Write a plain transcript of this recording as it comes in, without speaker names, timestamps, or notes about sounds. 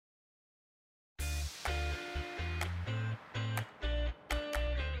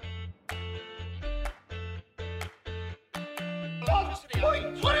I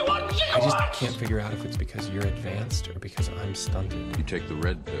just can't figure out if it's because you're advanced or because I'm stunted. You take the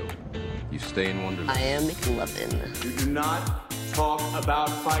red pill. You stay in Wonderland. I am McLovin. You do not talk about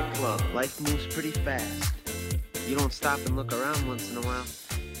Fight Club. Life moves pretty fast. You don't stop and look around once in a while,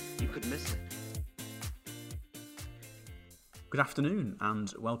 you could miss it. Good afternoon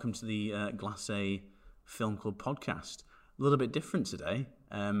and welcome to the Glacé Film Club podcast. A little bit different today.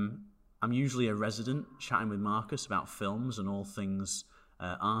 I'm usually a resident chatting with Marcus about films and all things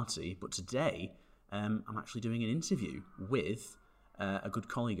arty, but today I'm actually doing an interview with a good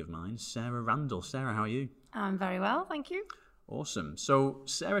colleague of mine, Sarah Randle. Sarah, how are you? I'm very well, thank you. Awesome. So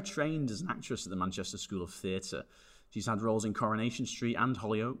Sarah trained as an actress at the Manchester School of Theatre. She's had roles in Coronation Street and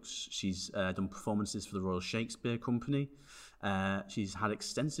Hollyoaks. She's done performances for the Royal Shakespeare Company. She's had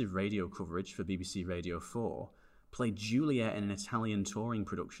extensive radio coverage for BBC Radio 4, played Juliet in an Italian touring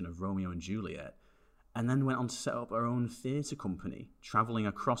production of Romeo and Juliet, and then went on to set up her own theatre company, travelling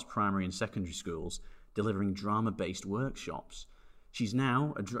across primary and secondary schools, delivering drama-based workshops. She's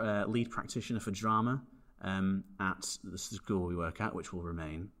now a lead practitioner for drama at the school we work at, which will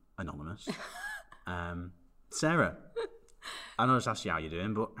remain anonymous. Sarah, I know I just asked you how you're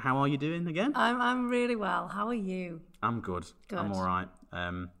doing, but how are you doing again? I'm really well. How are you? I'm good. I'm all right.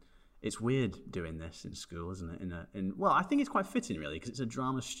 It's weird doing this in school, isn't it? Well, I think it's quite fitting, really, because it's a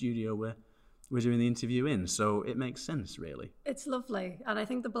drama studio where we're doing the interview in, so it makes sense, really. It's lovely, and I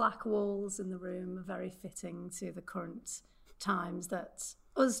think the black walls in the room are very fitting to the current times that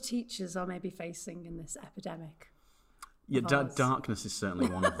us teachers are maybe facing in this epidemic. Yeah, darkness is certainly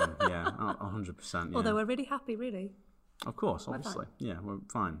one of them. Yeah, 100%. Yeah. Although we're really happy, really. Of course, obviously. Yeah, we're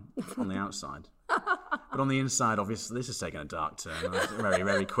fine on the outside. But on the inside, obviously, this is taking a dark turn very,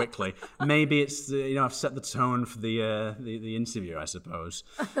 very quickly. Maybe it's, I've set the tone for the interview, I suppose.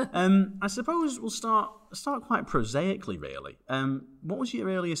 I suppose we'll start quite prosaically, really. What was your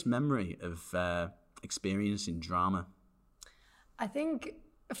earliest memory of experiencing drama? I think,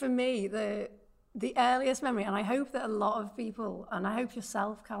 for me, the earliest memory, and I hope that a lot of people, and I hope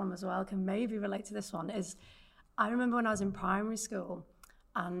yourself, Callum, as well, can maybe relate to this one, is I remember when I was in primary school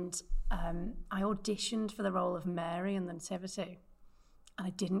and I auditioned for the role of Mary in the Nativity and I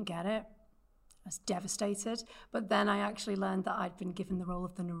didn't get it. I was devastated. But then I actually learned that I'd been given the role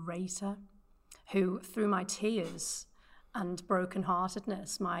of the narrator, who, through my tears and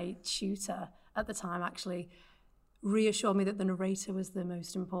brokenheartedness, my tutor at the time actually reassured me that the narrator was the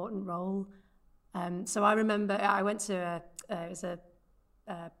most important role. So I remember I went to a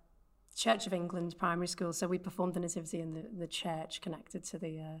Church of England primary school, so we performed the Nativity in the church connected to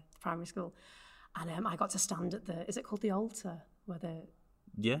the primary school, and I got to stand at is it called the altar? The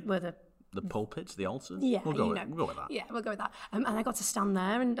pulpit, the altar? Yeah. We'll go with that. Yeah, we'll go with that. And I got to stand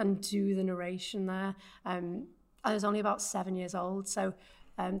there and do the narration there. I was only about 7 years old, so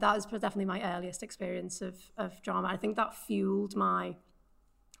that was definitely my earliest experience of drama. I think that fueled my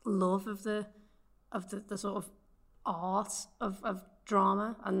love of the sort of art of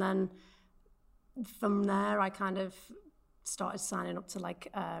drama, and then from there I kind of started signing up to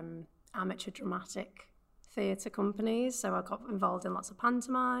amateur dramatic theatre companies. So I got involved in lots of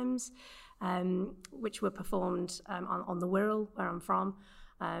pantomimes, which were performed on the Wirral, where I'm from.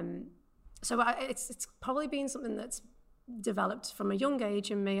 So it's probably been something that's developed from a young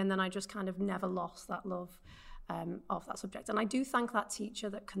age in me, and then I just kind of never lost that love of that subject. And I do thank that teacher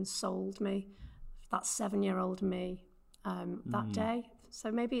that consoled me, that 7-year-old me, that day. So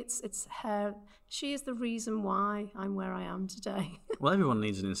maybe it's her. She is the reason why I'm where I am today. Well, everyone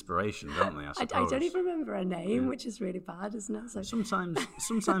needs an inspiration, don't they? I suppose. I don't even remember her name, which is really bad, isn't it? So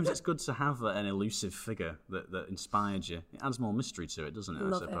sometimes it's good to have an elusive figure that inspired you. It adds more mystery to it, doesn't it?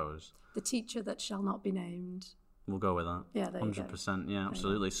 Love I suppose. The teacher that shall not be named. We'll go with that. Yeah, there 100%. Yeah,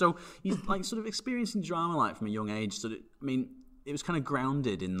 absolutely. So you sort of experiencing drama from a young age. It was kind of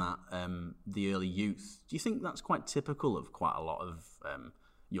grounded in that the early youth. Do you think that's quite typical of quite a lot of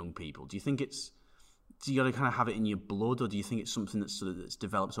young people? Do you think do you got to kind of have it in your blood, or do you think it's something that's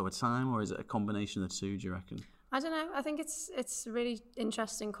developed over time, or is it a combination of the two? Do you reckon? I don't know. I think it's a really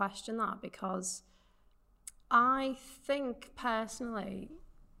interesting question, that, because I think personally,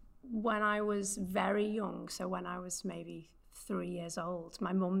 when I was very young, so when I was maybe 3 years old,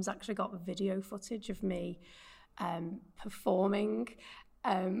 my mum's actually got video footage of me performing,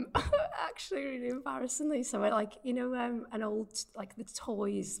 actually really embarrassingly. So an old, the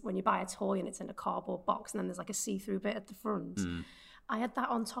toys, when you buy a toy and it's in a cardboard box and then there's a see-through bit at the front. I had that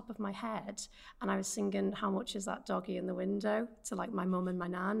on top of my head and I was singing How Much Is That Doggy in the Window to my mum and my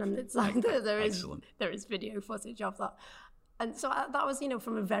nan, and it's there is video footage of that. And so that was,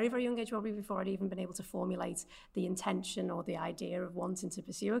 from a very, very young age, probably before I'd even been able to formulate the intention or the idea of wanting to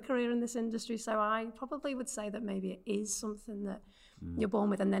pursue a career in this industry. So I probably would say that maybe it is something that you're born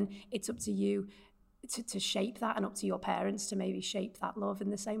with, and then it's up to you to shape that, and up to your parents to maybe shape that love in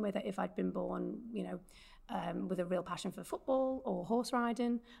the same way that if I'd been born, with a real passion for football or horse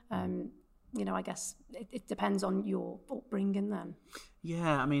riding, I guess it depends on your upbringing then.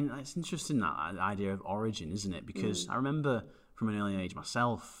 Yeah, I mean, it's interesting, that idea of origin, isn't it? Because I remember from an early age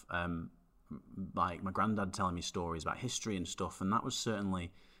myself, like my granddad telling me stories about history and stuff, and that was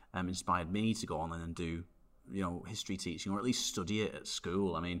certainly inspired me to go on and do, history teaching, or at least study it at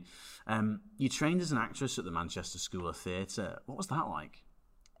school. I mean, you trained as an actress at the Manchester School of Theatre. What was that like?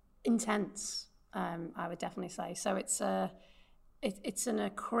 Intense, I would definitely say. So it's an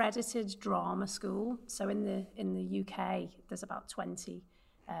accredited drama school. So in the UK, there's about 20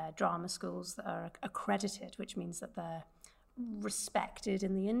 drama schools that are accredited, which means that they're respected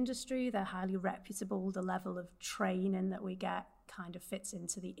in the industry, they're highly reputable, the level of training that we get kind of fits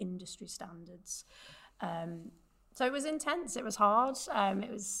into the industry standards. So it was intense, it was hard,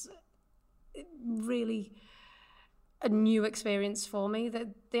 it was really a new experience for me.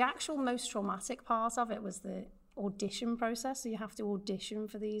 The actual most traumatic part of it was the audition process. So you have to audition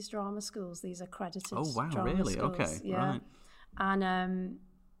for these drama schools, these accredited drama really? schools. Okay, yeah. right. And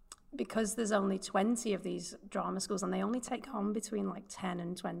because there's only 20 of these drama schools, and they only take on between like 10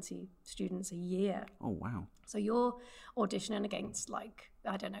 and 20 students a year. Oh, wow. So you're auditioning against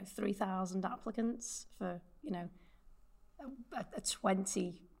 3,000 applicants for, a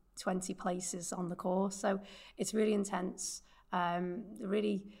 20 places on the course. So it's really intense,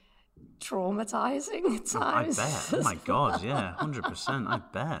 really traumatizing at times. I bet. Oh my God, yeah, 100%, I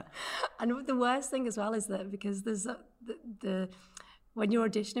bet. And the worst thing as well is that because there's when you're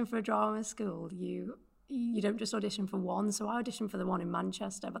auditioning for a drama school, you don't just audition for one. So I auditioned for the one in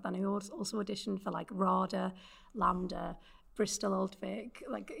Manchester, but then I also auditioned for like RADA, LAMDA, Bristol Old Vic,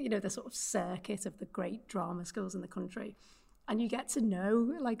 the sort of circuit of the great drama schools in the country. And you get to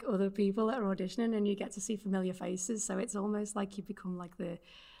know like other people that are auditioning, and you get to see familiar faces. So it's almost like you become like the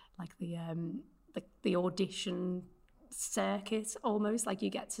audition circuit, almost like you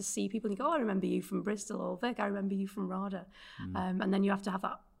get to see people and you go, I remember you from Bristol or Vic, I remember you from RADA. And then you have to have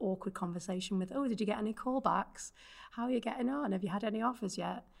that awkward conversation with, did you get any callbacks? How are you getting on? Have you had any offers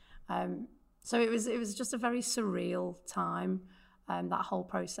yet? So it was just a very surreal time, that whole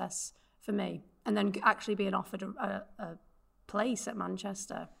process for me. And then actually being offered a place at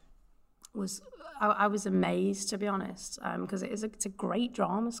Manchester I was amazed, to be honest, because it's a great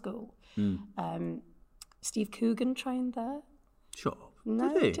drama school. Steve Coogan trained there. Sure.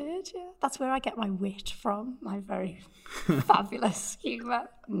 No, did he? Did, yeah. That's where I get my wit from, my very fabulous humour.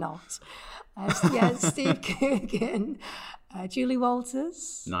 Not. Steve Coogan, Julie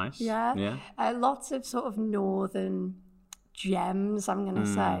Walters. Nice. Yeah. Lots of sort of northern gems, I'm going to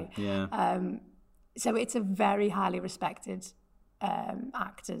say. Yeah. So it's a very highly respected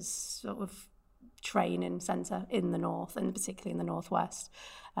actors sort of training centre in the north, and particularly in the northwest.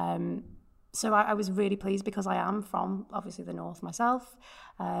 So I was really pleased, because I am from obviously the north myself,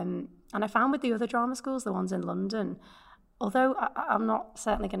 and I found with the other drama schools, the ones in London, although I'm not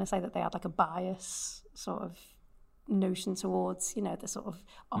certainly going to say that they had like a bias sort of notion towards the sort of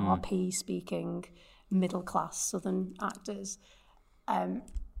RP speaking middle class southern actors. I'm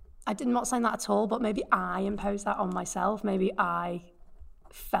not saying that at all, but maybe I imposed that on myself. Maybe I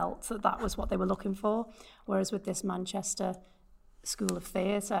felt that was what they were looking for. Whereas with this Manchester School of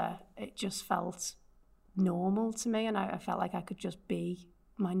Theatre, it just felt normal to me, and I felt like I could just be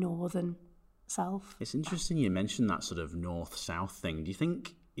my northern self. It's interesting you mentioned that sort of north-south thing. Do you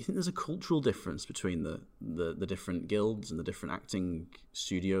think there's a cultural difference between the different guilds and the different acting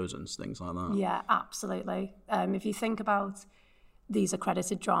studios and things like that? Yeah, absolutely. If you think about these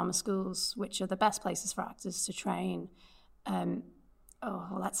accredited drama schools, which are the best places for actors to train,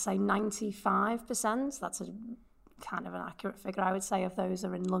 let's say 95%, that's a kind of an accurate figure, I would say, of those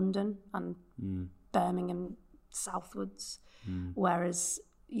are in London and Birmingham southwards. Whereas,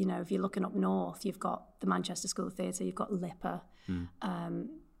 if you're looking up north, you've got the Manchester School of Theatre, you've got LIPA,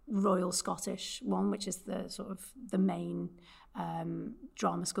 Royal Scottish one, which is the sort of the main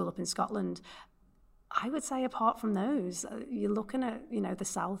drama school up in Scotland. I would say apart from those, you're looking at, the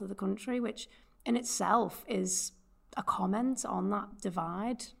south of the country, which in itself is a comment on that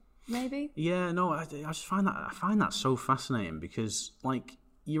divide, maybe. Yeah, no, I just find that so fascinating, because like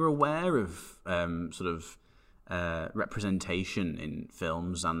you're aware of representation in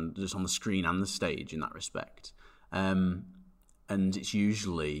films and just on the screen and the stage in that respect. And and it's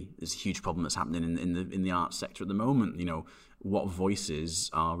a huge problem that's happening in the arts sector at the moment. You know, what voices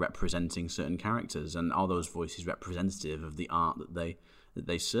are representing certain characters, and are those voices representative of the art that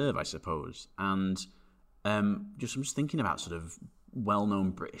they serve, I suppose. And I'm just thinking about sort of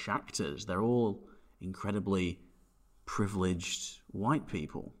well-known British actors. They're all incredibly privileged white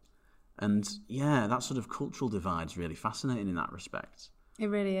people, and yeah, that sort of cultural divide's really fascinating in that respect. It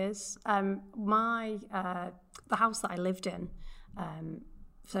really is. The house that I lived in,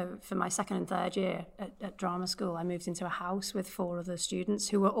 so for my second and third year at drama school, I moved into a house with 4 other students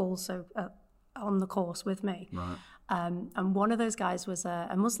who were also on the course with me. Right. And one of those guys was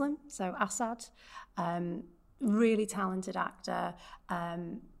a Muslim, so Assad, really talented actor,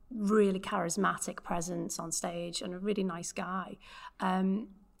 really charismatic presence on stage, and a really nice guy. And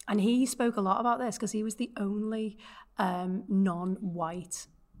he spoke a lot about this because he was the only non-white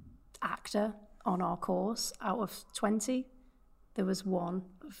actor on our course. Out of 20, there was one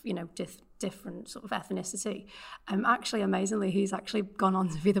of, you know, different sort of ethnicity. Actually, amazingly, he's actually gone on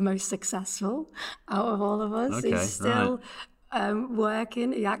to be the most successful out of all of us. Okay, he's still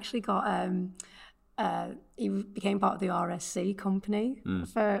working. He actually got he became part of the RSC company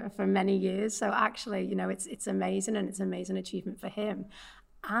for many years. So actually, you know, it's amazing, and it's an amazing achievement for him.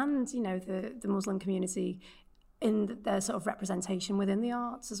 And, you know, the Muslim community in their sort of representation within the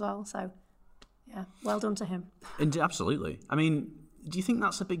arts as well. So, yeah, well done to him. Indeed, absolutely. I mean, do you think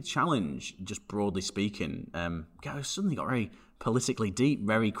that's a big challenge, just broadly speaking? We suddenly got very politically deep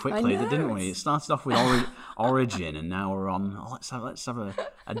very quickly, didn't we? It started off with origin, and now we're on, let's have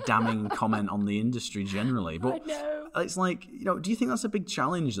a damning comment on the industry generally. But it's like, you know, do you think that's a big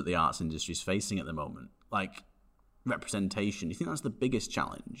challenge that the arts industry is facing at the moment? Like, representation, do you think that's the biggest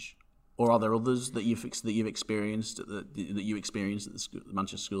challenge, or are there others that you've experienced at the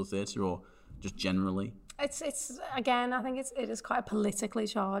Manchester School of Theatre, or just generally? It's again, I think it is quite a politically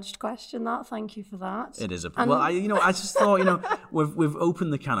charged question. Thank you for that. It is I just thought, you know, we've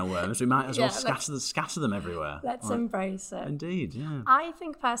opened the can of worms. We might as well scatter them everywhere. Let's embrace it. Indeed, yeah. I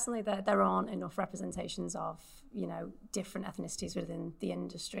think personally that there aren't enough representations of, you know, different ethnicities within the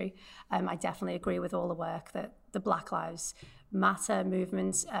industry. I definitely agree with all the work that the Black Lives Matter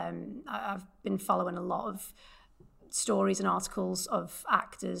movement. I've been following a lot of stories and articles of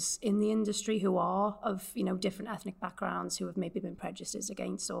actors in the industry who are of, you know, different ethnic backgrounds, who have maybe been prejudiced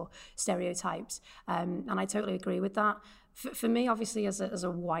against or stereotyped. And I totally agree with that. For me, obviously, as a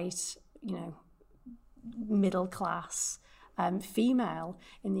white, you know, middle class female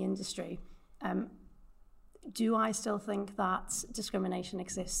in the industry, do I still think that discrimination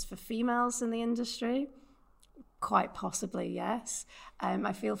exists for females in the industry? Quite possibly, yes.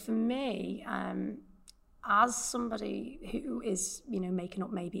 I feel for me, as somebody who is, you know, making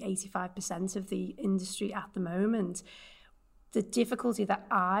up maybe 85% of the industry at the moment, the difficulty that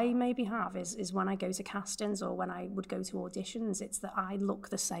I maybe have is when I go to castings or when I would go to auditions, it's that I look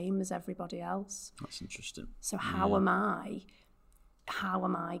the same as everybody else. That's interesting. So how am I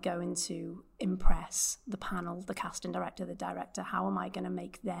going to impress the panel, the casting director, the director? How am I going to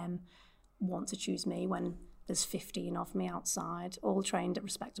make them want to choose me when there's 15 of me outside, all trained at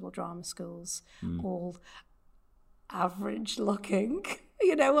respectable drama schools, all average looking?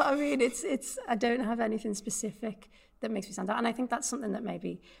 You know what I mean? It's I don't have anything specific that makes me stand out. And I think that's something that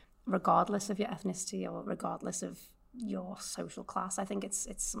maybe, regardless of your ethnicity or regardless of your social class, I think it's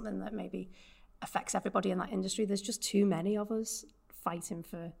something that maybe affects everybody in that industry. There's just too many of us fighting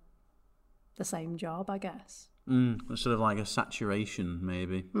for the same job, I guess. Sort of like a saturation,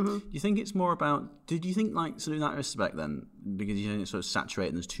 maybe. Do you think it's more about, do you think, like, sort of in that respect then, because you think it's sort of saturated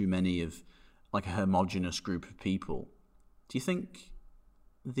and there's too many of, like, a homogenous group of people, do you think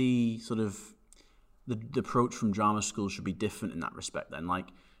the sort of, the approach from drama school should be different in that respect then?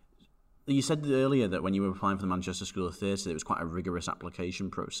 Like, you said earlier that when you were applying for the Manchester School of Theatre, it was quite a rigorous application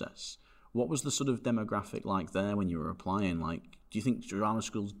process. What was the sort of demographic like there when you were applying? Like, do you think drama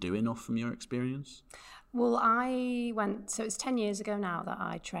schools do enough from your experience? Well, so it's 10 years ago now that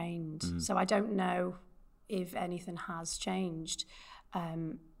I trained, so I don't know if anything has changed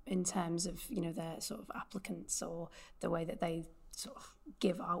in terms of, you know, their sort of applicants or the way that they sort of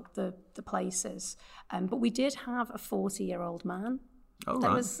give out the places. But we did have a 40-year-old man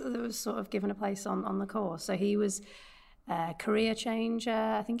that was sort of given a place on the course. So he was a career changer.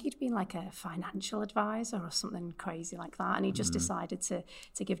 I think he'd been like a financial advisor or something crazy like that, and he just decided to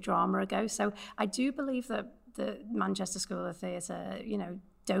give drama a go. So I do believe that the Manchester School of Theatre, you know,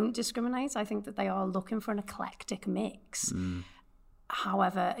 don't discriminate. I think that they are looking for an eclectic mix.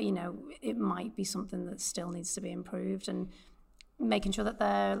 However, you know, it might be something that still needs to be improved, and making sure that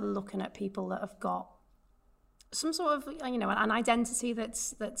they're looking at people that have got some sort of, an identity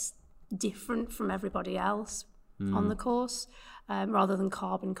that's different from everybody else on the course, rather than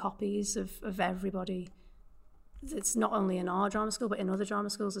carbon copies of everybody. It's not only in our drama school, but in other drama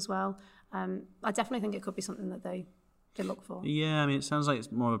schools as well. I definitely think it could be something that they look for. Yeah, I mean, it sounds like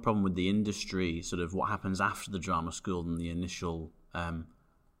it's more of a problem with the industry, sort of what happens after the drama school than the initial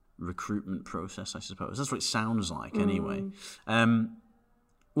recruitment process, I suppose. That's what it sounds like, anyway.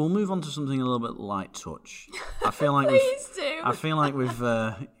 We'll move on to something a little bit light touch. I feel like Please do. I feel like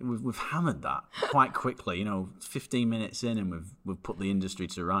we've hammered that quite quickly. 15 minutes in, and we've put the industry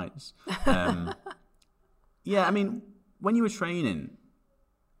to rights. Yeah, I mean, when you were training,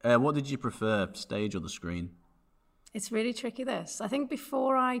 what did you prefer, stage or the screen? It's really tricky, this. I think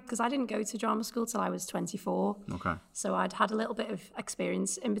because I didn't go to drama school till I was 24. Okay. So I'd had a little bit of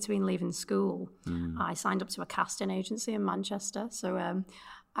experience in between leaving school. I signed up to a casting agency in Manchester. So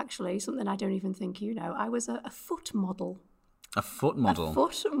actually, something I don't even think you know, I was a foot model. A foot model? A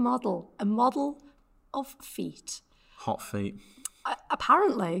foot model. A model of feet. Hot feet.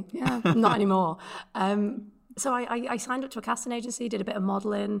 Apparently, yeah, not anymore. So I signed up to a casting agency, did a bit of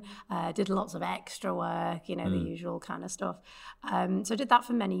modelling, did lots of extra work, the usual kind of stuff. So I did that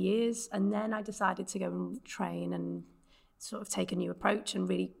for many years, and then I decided to go and train and sort of take a new approach and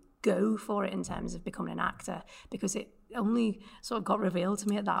really go for it in terms of becoming an actor, because it only sort of got revealed to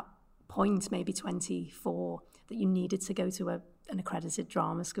me at that point, maybe 24, that you needed to go to an accredited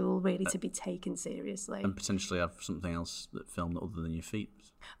drama school really to be taken seriously. And potentially have something else that filmed other than your feet.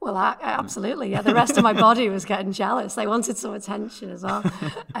 Well, absolutely, yeah. The rest of my body was getting jealous. They wanted some attention as well.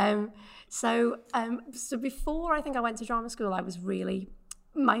 So before I think I went to drama school,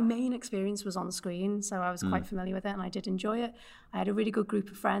 my main experience was on screen, so I was quite familiar with it and I did enjoy it. I had a really good group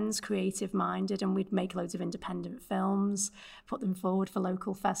of friends, creative-minded, and we'd make loads of independent films, put them forward for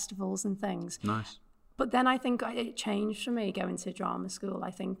local festivals and things. Nice. But then I think it changed for me going to drama school. I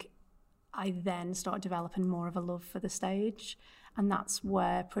think I then started developing more of a love for the stage, and that's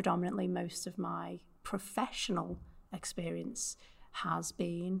where predominantly most of my professional experience has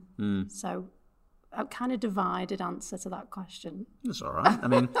been. So a kind of divided answer to that question. That's all right. I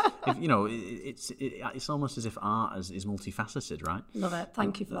mean, it's almost as if art is multifaceted, right? Love it.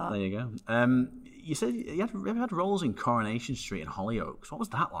 Thank you for that. There you go. You said you ever had roles in Coronation Street and Hollyoaks. What was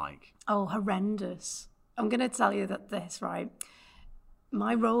that like? Oh, horrendous. I'm going to tell you this, right?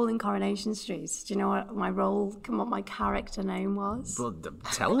 My role in Coronation Street, do you know what what my character name was? Well,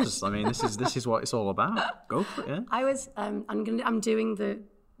 tell us. I mean, this is what it's all about. Go for it, yeah. I was, I'm doing the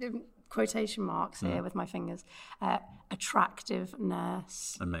quotation marks here with my fingers. Attractive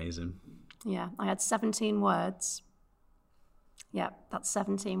nurse. Amazing. Yeah, I had 17 words. Yeah, that's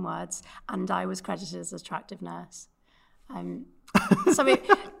 17 words. And I was credited as attractive nurse. So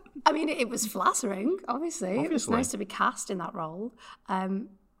it was flattering, obviously. It was nice to be cast in that role.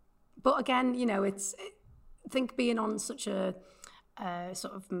 But again, I think being on such a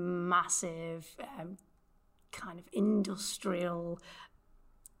sort of massive kind of industrial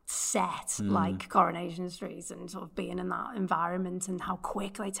set like Coronation Street, and sort of being in that environment and how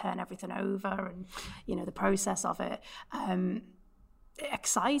quick they turn everything over, and the process of it, it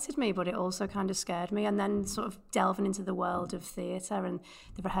excited me, but it also kind of scared me. And then sort of delving into the world of theatre and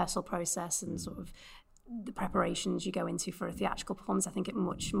the rehearsal process and sort of the preparations you go into for a theatrical performance, I think it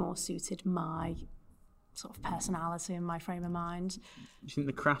much more suited my sort of personality and my frame of mind. Do you think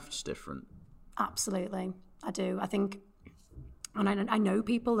the craft's different? Absolutely, I do. I think, and I know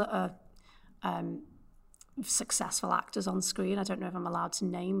people that are successful actors on screen. I don't know if I'm allowed to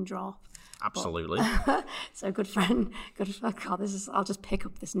name drop. Absolutely. So God, I'll just pick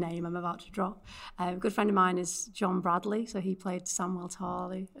up this name I'm about to drop. A good friend of mine is John Bradley. So he played Samwell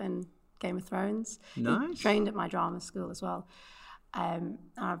Tarly in Game of Thrones. Nice. He trained at my drama school as well. And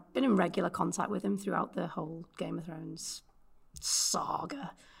I've been in regular contact with him throughout the whole Game of Thrones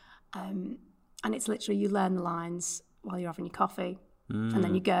saga. And it's literally, you learn the lines while you're having your coffee. And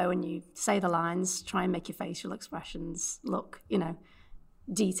then you go and you say the lines, try and make your facial expressions look,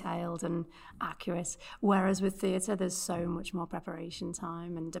 detailed and accurate. Whereas with theatre, there's so much more preparation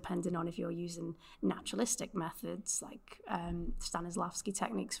time, and depending on if you're using naturalistic methods like Stanislavski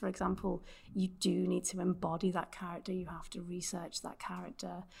techniques, for example, you do need to embody that character. You have to research that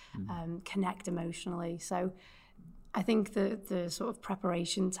character, connect emotionally. So I think the sort of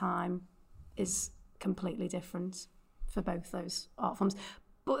preparation time is completely different for both those art forms.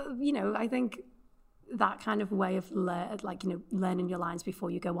 But, I think that kind of way of learning your lines before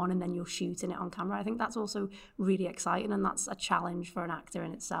you go on and then you're shooting it on camera, I think that's also really exciting, and that's a challenge for an actor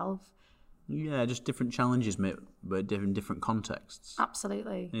in itself. Yeah, just different challenges, but in different contexts.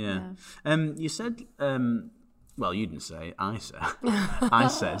 Absolutely. Yeah. You said well, you didn't say, I said, I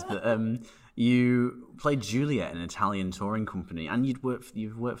said that you played Juliet in an Italian touring company, and you've worked for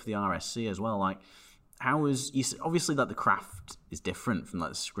the RSC as well. Like, how was you? Obviously, that the craft is different from like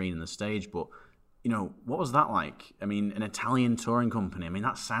the screen and the stage, but what was that like? I mean, an Italian touring company. I mean,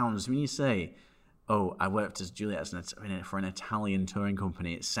 that sounds when you say, "Oh, I worked as Juliet for an Italian touring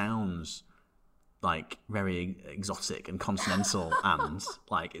company," it sounds like very exotic and continental, and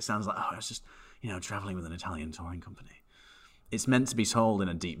like it sounds like, oh, it's just traveling with an Italian touring company. It's meant to be told in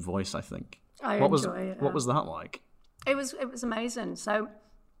a deep voice, I think. What was that like? It was amazing. So,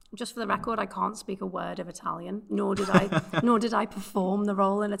 just for the record, I can't speak a word of Italian, nor did I perform the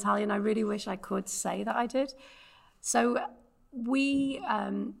role in Italian. I really wish I could say that I did. So we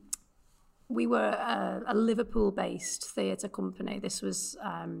were a Liverpool-based theatre company. This was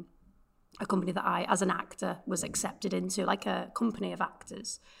a company that I, as an actor, was accepted into, like a company of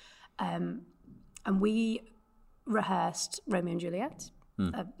actors. And we rehearsed Romeo and Juliet,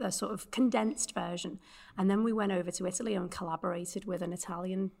 a sort of condensed version. And then we went over to Italy and collaborated with an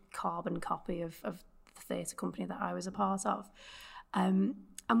Italian carbon copy of the theatre company that I was a part of. And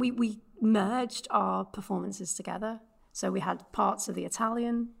we merged our performances together. So we had parts of the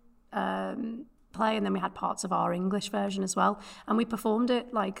Italian play, and then we had parts of our English version as well. And we performed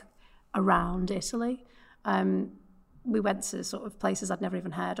it like around Italy. We went to sort of places I'd never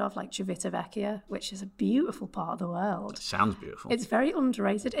even heard of, like Civitavecchia, which is a beautiful part of the world. It sounds beautiful. It's very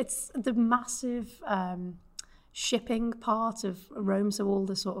underrated. It's the massive shipping part of Rome, so all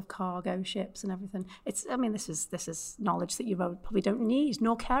the sort of cargo ships and everything. This is knowledge that you probably don't need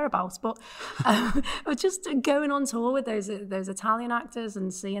nor care about, but just going on tour with those Italian actors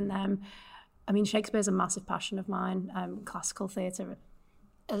and seeing them. I mean, Shakespeare's a massive passion of mine, classical theatre.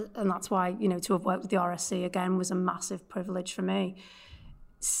 And that's why, to have worked with the RSC again was a massive privilege for me.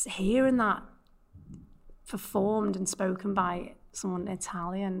 Hearing that performed and spoken by someone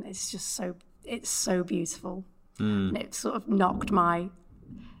Italian, it's so beautiful. And it sort of knocked my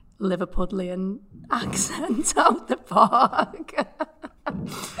Liverpudlian accent out the park.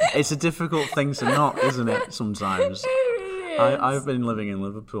 It's a difficult thing to knock, isn't it, sometimes? I've been living in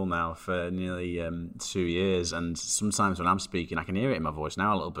Liverpool now for nearly 2 years, and sometimes when I'm speaking, I can hear it in my voice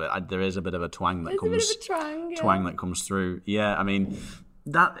now a little bit. There is a bit of a twang that comes through. Yeah, I mean,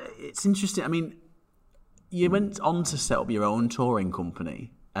 it's interesting. I mean, you went on to set up your own touring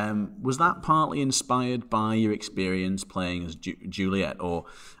company. Was that partly inspired by your experience playing as Juliet, or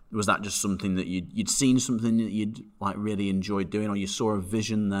was that just something that you'd seen something that you'd like really enjoyed doing, or you saw a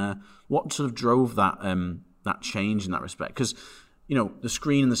vision there? What sort of drove that change in that respect? Because the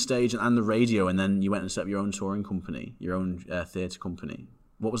screen and the stage and the radio, and then you went and set up your own touring company, your own theatre company.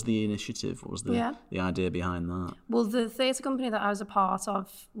 What was the initiative? What was the idea behind that? Well, the theatre company that I was a part of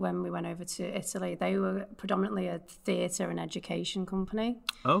when we went over to Italy, they were predominantly a theatre and education company.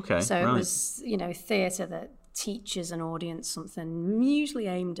 Okay, so it was theatre that teaches an audience something usually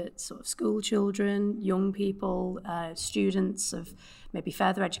aimed at sort of school children, young people, students of maybe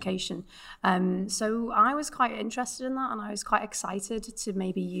further education. So I was quite interested in that, and I was quite excited to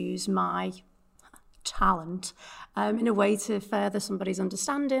maybe use my talent in a way to further somebody's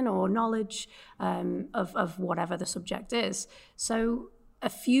understanding or knowledge of whatever the subject is. So a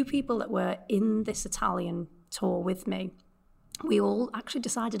few people that were in this Italian tour with me, we all actually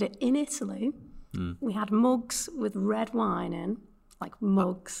decided it in Italy. We had mugs with red wine in, like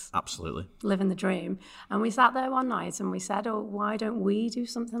mugs. Absolutely. Living the dream. And we sat there one night and we said, oh, why don't we do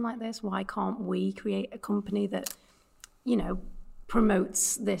something like this? Why can't we create a company that,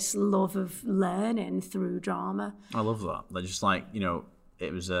 promotes this love of learning through drama? I love that. They're just like,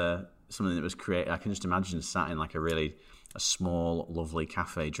 it was something that was created. I can just imagine sat in like a small, lovely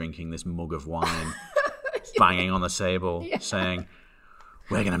cafe drinking this mug of wine, banging on the table, saying,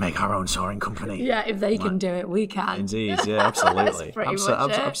 we're going to make our own touring company. Yeah, if they can do it, we can. Indeed, yeah, absolutely.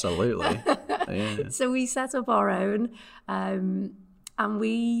 Absolutely. Yeah. So we set up our own, and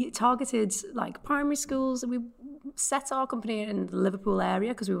we targeted like primary schools. We set our company in the Liverpool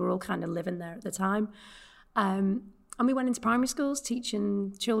area because we were all kind of living there at the time. And we went into primary schools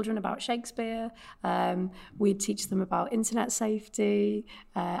teaching children about Shakespeare. We'd teach them about internet safety,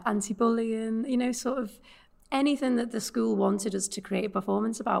 anti-bullying, sort of anything that the school wanted us to create a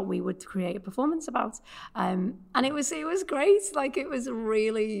performance about, we would create a performance about. And it was great. Like, it was a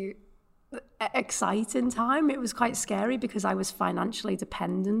really exciting time. It was quite scary because I was financially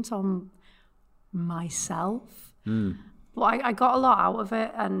dependent on myself. But I got a lot out of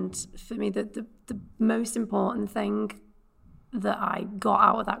it. And for me, the most important thing that I got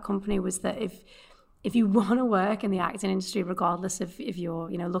out of that company was that if you want to work in the acting industry, regardless of if you're,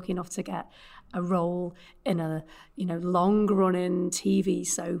 lucky enough to get a role in a, long-running TV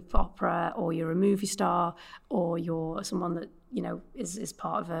soap opera, or you're a movie star, or you're someone that, is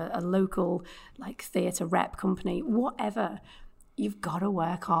part of a local, like, theatre rep company, whatever, you've got to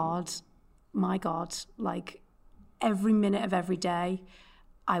work hard. My God, like, every minute of every day,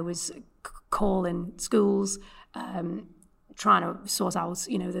 I was calling schools, trying to sort out,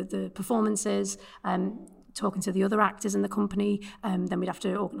 the performances, talking to the other actors in the company. Then we'd have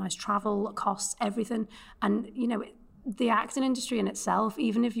to organise travel, costs, everything. And, the acting industry in itself,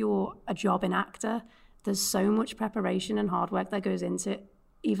 even if you're a jobbing actor, there's so much preparation and hard work that goes into it,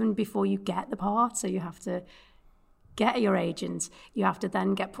 even before you get the part. So you have to get your agent. You have to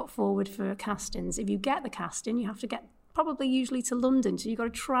then get put forward for castings. If you get the casting, you have to get probably usually to London. So you've got to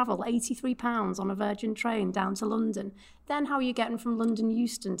travel £83 on a Virgin train down to London. Then how are you getting from London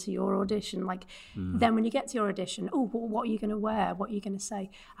Euston to your audition? Then when you get to your audition, what are you going to wear? What are you going to say?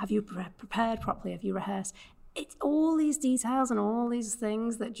 Have you prepared properly? Have you rehearsed? It's all these details and all these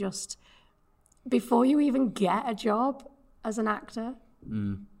things that just, before you even get a job as an actor,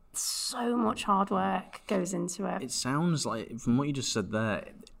 so much hard work goes into it. It sounds like, from what you just said there,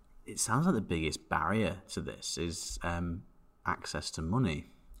 it sounds like the biggest barrier to this is access to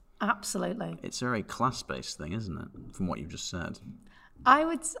money. Absolutely. It's a very class-based thing, isn't it, from what you've just said? I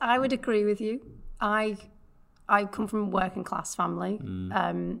would agree with you. I come from a working class family.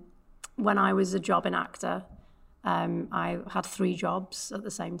 When I was a jobbing actor, I had 3 jobs at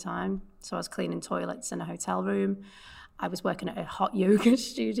the same time. So I was cleaning toilets in a hotel room. I was working at a hot yoga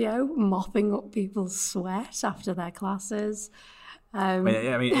studio, mopping up people's sweat after their classes.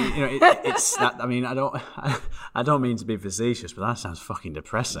 It's that. I mean, I don't mean to be facetious, but that sounds fucking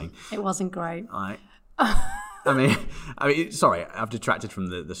depressing. It wasn't great. Sorry, I've detracted from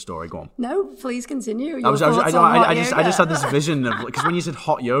the story. Go on. No, please continue. I just had this vision of, because when you said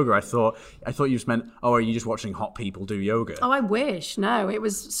hot yoga, I thought you just meant, are you just watching hot people do yoga? Oh, I wish. No, it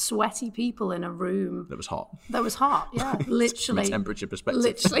was sweaty people in a room that was hot. Yeah, literally. From a temperature perspective.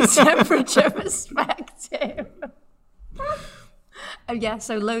 Literally temperature perspective. Oh yeah,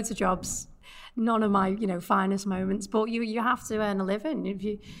 so loads of jobs. None of my, finest moments. But you have to earn a living.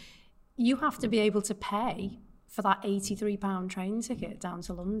 If you have to be able to pay for that £83 train ticket down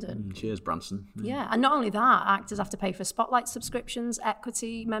to London. Cheers, Branson. Yeah, and not only that, actors have to pay for spotlight subscriptions,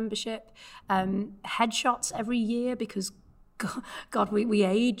 equity membership, headshots every year, because God, we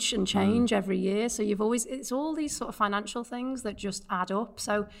age and change every year. So it's all these sort of financial things that just add up.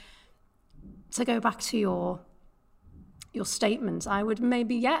 So to go back to your statement, I would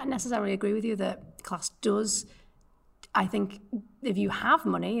maybe, necessarily agree with you that class does. I think if you have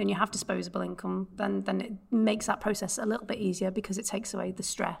money and you have disposable income, then it makes that process a little bit easier, because it takes away the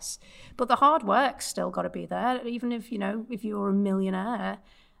stress. But the hard work's still got to be there. Even if, if you're a millionaire,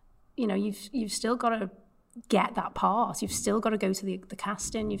 you've still got to get that part. You've still got to go to the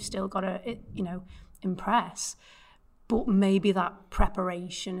casting. You've still got to, impress. But maybe that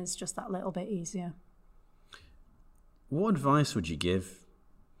preparation is just that little bit easier. What advice would you give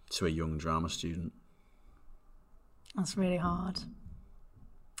to a young drama student? That's really hard.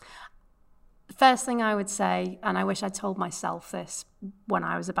 The first thing I would say, and I wish I'd told myself this when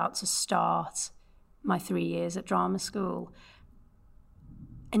I was about to start my 3 years at drama school,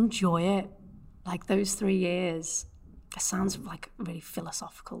 enjoy it. Like, those 3 years, it sounds like really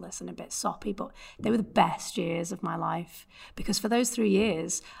philosophical, this, and a bit soppy, but they were the best years of my life. Because for those 3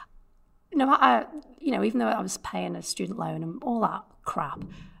 years, no matter, even though I was paying a student loan and all that crap,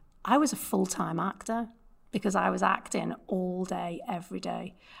 I was a full-time actor, because I was acting all day, every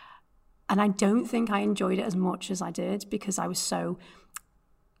day. And I don't think I enjoyed it as much as I did, because I was so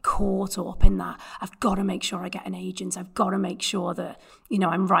caught up in that. I've got to make sure I get an agent. I've got to make sure that,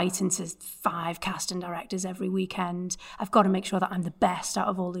 I'm writing to 5 casting directors every weekend. I've got to make sure that I'm the best out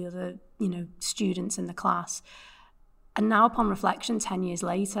of all the other, students in the class. And now, upon reflection, 10 years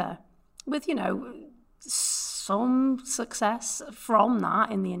later, with, some success from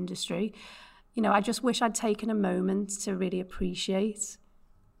that in the industry, I just wish I'd taken a moment to really appreciate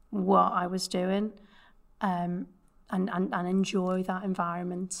what I was doing, and enjoy that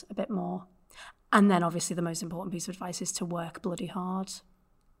environment a bit more. And then, obviously, the most important piece of advice is to work bloody hard.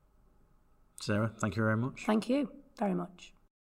 Sarah, thank you very much. Thank you very much.